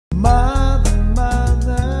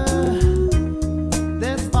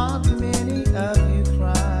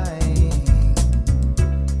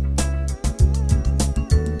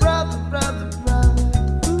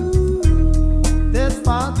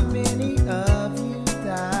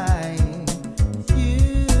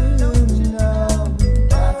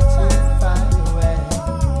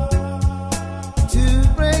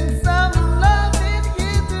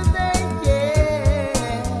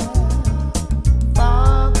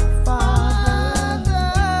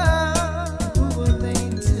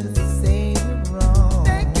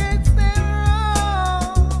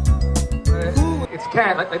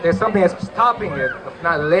can't, like there's something that's stopping it of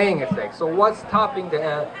not laying its egg. So what's stopping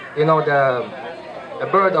the, the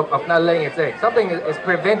bird of not laying its egg? Something is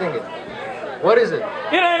preventing it. What is it?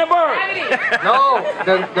 It ain't a bird. No,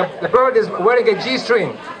 the bird is wearing a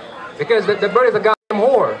G-string because the bird is a goddamn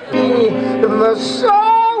whore. The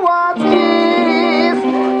show was kissed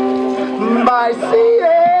by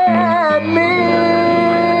seeing me.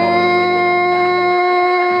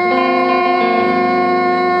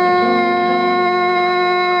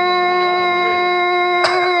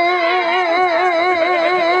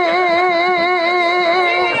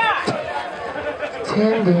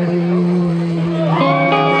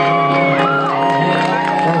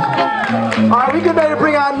 Alright, we get ready to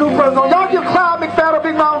bring out a new person. Y'all give Clyde McFadden a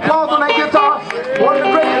big round of applause on that guitar. One of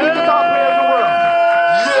the greatest guitar players in the world.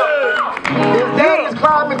 His dad is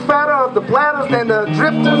Clyde McFadden of the Platters and the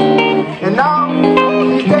Drifters. And now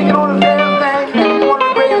he's taking on his dad's thing and he's one of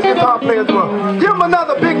the greatest guitar players in the world. Give him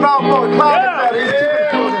another big round of applause, Clyde McFadden. He's keeping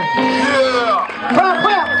it. Clap,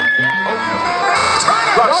 clap.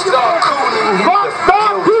 Rockstar Kool-Aid.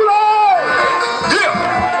 Rockstar Kool-Aid.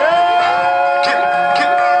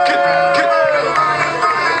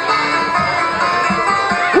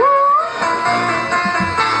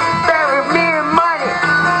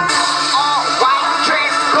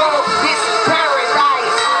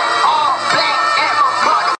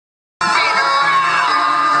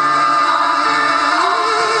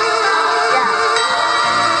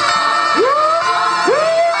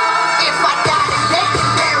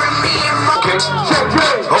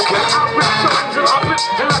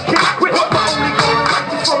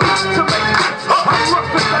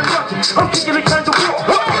 I'm kicking the kind of war.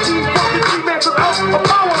 These fucking females are out of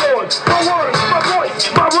power lords. My words, my voice,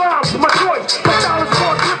 my rhymes, my choice. My style is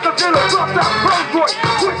more different than a dropped out Rolls Royce.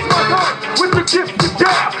 Twist my gun with the gift to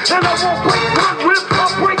jab. And I won't break one rib,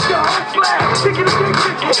 I'll break the whole slab. Kicking the big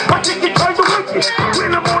shit, I kick it kind of wicked.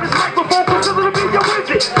 When I'm on this microphone, because it'll be your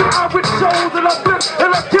widget. I'm with souls and I flip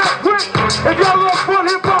and I get quick. If y'all love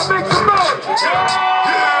fun, hip-hop, make some noise.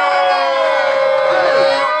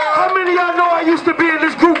 How many of y'all know I used to be in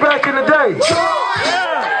this group back in the day?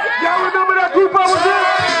 Y'all remember that group I was in?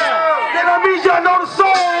 Then that means y'all know the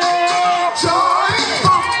song.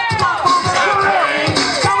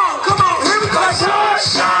 Come on, here we go.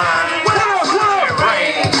 What up?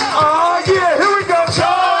 Oh yeah, here we go.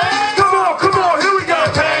 Come on, here we go.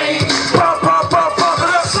 Pop,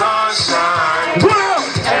 sunshine. What up?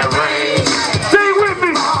 And rain. Stay with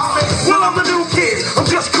me. Well, I'm a new kid. I'm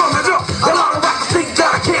just coming up. A lot of rappers think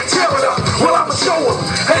that I can't tear it up. Well, I'ma show them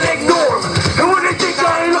and ignore them. And when they think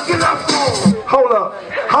I ain't looking out for them. Hold up.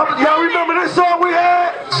 Y'all remember this song we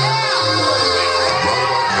had?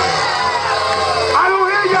 I don't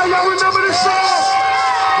hear y'all. Y'all remember this song?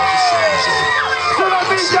 So that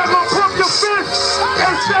means y'all gonna pump your fist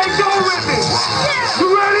and say, go with me. You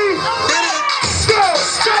ready? Go,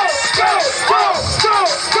 go, go, go, go,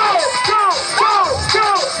 go, go, go,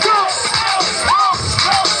 go, go.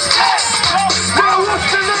 Now what's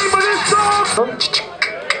the name of this song?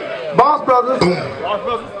 Boss Brothers.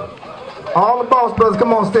 All the Boss Brothers,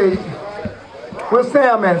 come on stage. Where's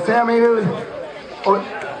Sam at? Sam ain't here. Oh,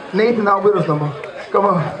 Nathan not with us no more. Come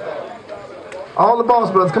on. All the Boss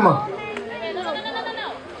Brothers, come on.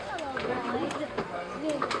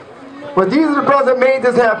 Well, these are the brothers that made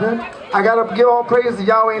this happen. I gotta give all praise to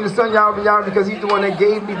Yahweh and the Son, Yahweh, because he's the one that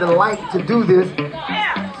gave me the light to do this.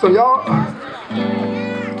 So y'all,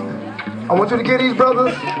 I want you to give these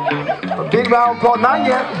brothers a big round of applause. Not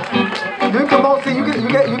yet. You can come on, see, you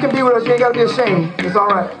can be with us. You ain't gotta be ashamed. It's all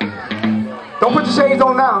right. Don't put your shades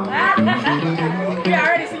on now. We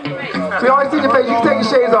already seen your face. We already seen your face. You can take your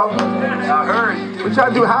shades off. I heard. We try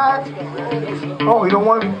to do hide. Oh, you don't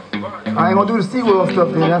want to? I ain't gonna do the SeaWorld stuff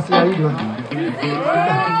then. I see how you doing.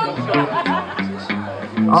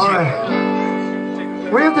 All right.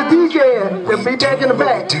 Where's the DJ at? He'll be back in the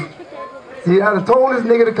back. See, I done told this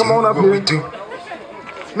nigga to come on up here.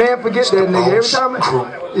 Man, forget that nigga. Every time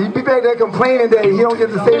he be back there complaining that he don't get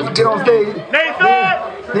to say, get on stage. Nathan!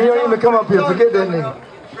 He don't even come up here. Forget that nigga.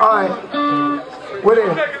 All right. What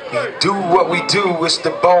is? Do what we do. It's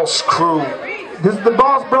the Boss Crew. This is the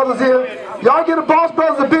Boss Brothers here. Y'all give the Boss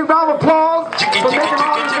Brothers a big round of applause for making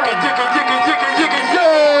all this happen.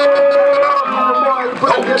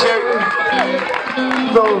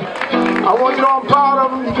 So I want you to know I'm proud of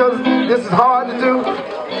them because this is hard to do.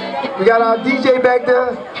 We got our DJ back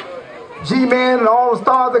there, G-Man, and all the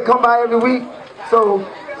stars that come by every week. So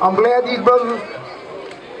I'm glad these brothers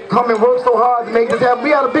come and work so hard to make this happen. We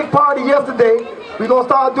had a big party yesterday. We're going to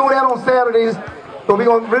start doing that on Saturdays. But we're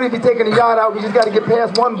going to really be taking the yacht out. We just got to get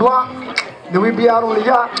past one block. Then we'll be out on the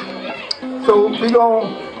yacht. So So we're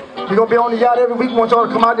gonna be on the yacht every week. We want y'all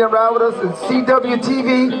to come out there and ride with us. It's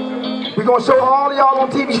CWTV. We're gonna show all of y'all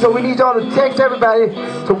on TV. So we need y'all to text everybody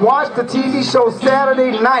to watch the TV show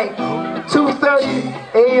Saturday night, 2:30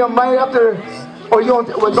 a.m. right after. Or you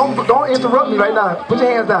don't interrupt me right now. Put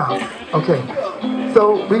your hands down. Okay.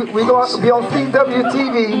 So we're gonna be on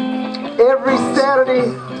CWTV every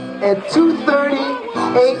Saturday at 2:30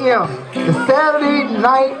 a.m. The Saturday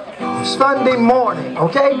night, Sunday morning,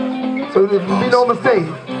 okay? So there will be no mistake.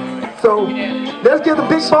 So let's give the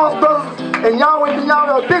Big Boss Brothers and y'all and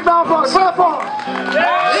y'all a big round of applause. Clap for them.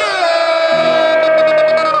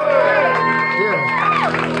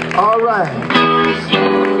 Yeah. All right.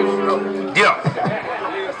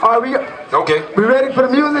 Yeah. Are we Okay. We ready for the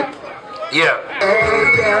music? Yeah.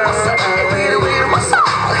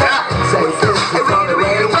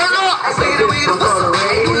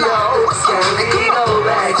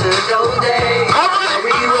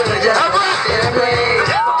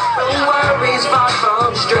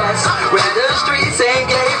 Where the streets ain't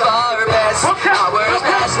gave our best. Hours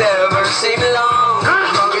past never seem long.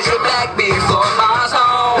 As long as you're back before my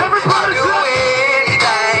song, I'll do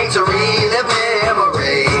anything to relive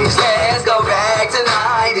memories. Let's go back to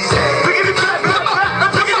 90s days.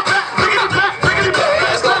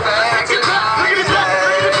 Let's go back to 90s days.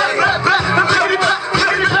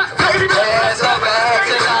 Let's go back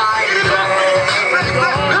to 90s days.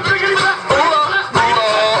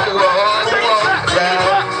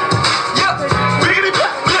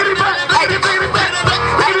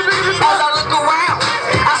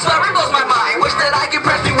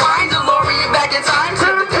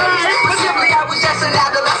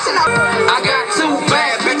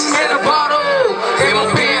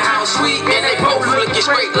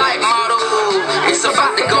 Straight like model, it's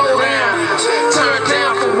about to go down. Turn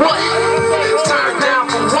down for what? Turn down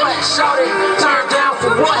for what? Shout it. Turn down for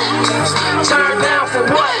what? Turn down for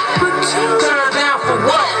what? Turn down for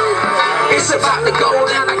what? It's about to go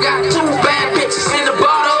down. I got two bad bitches in the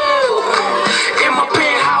bottle in my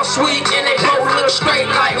penthouse suite, and they both look straight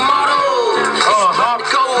like models. It's about to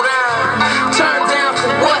go down. Turn down for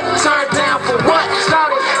what? Turn down for what? Shout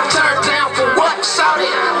it. Turn down for what? Shout it.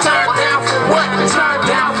 Turn down for what? Turn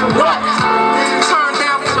down for what? Turn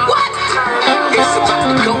down for what? It's about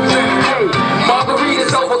to go down. Hey,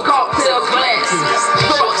 margaritas over cocktail glasses,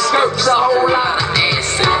 short skirts, a whole lot of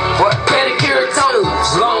ass. What? Pedicure toes,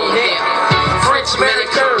 long hair, French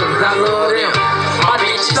manicures, I love them. My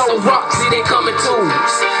bitch so rock, see they coming too.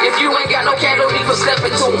 If you ain't got no candle, leave for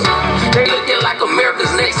stepping to 'em.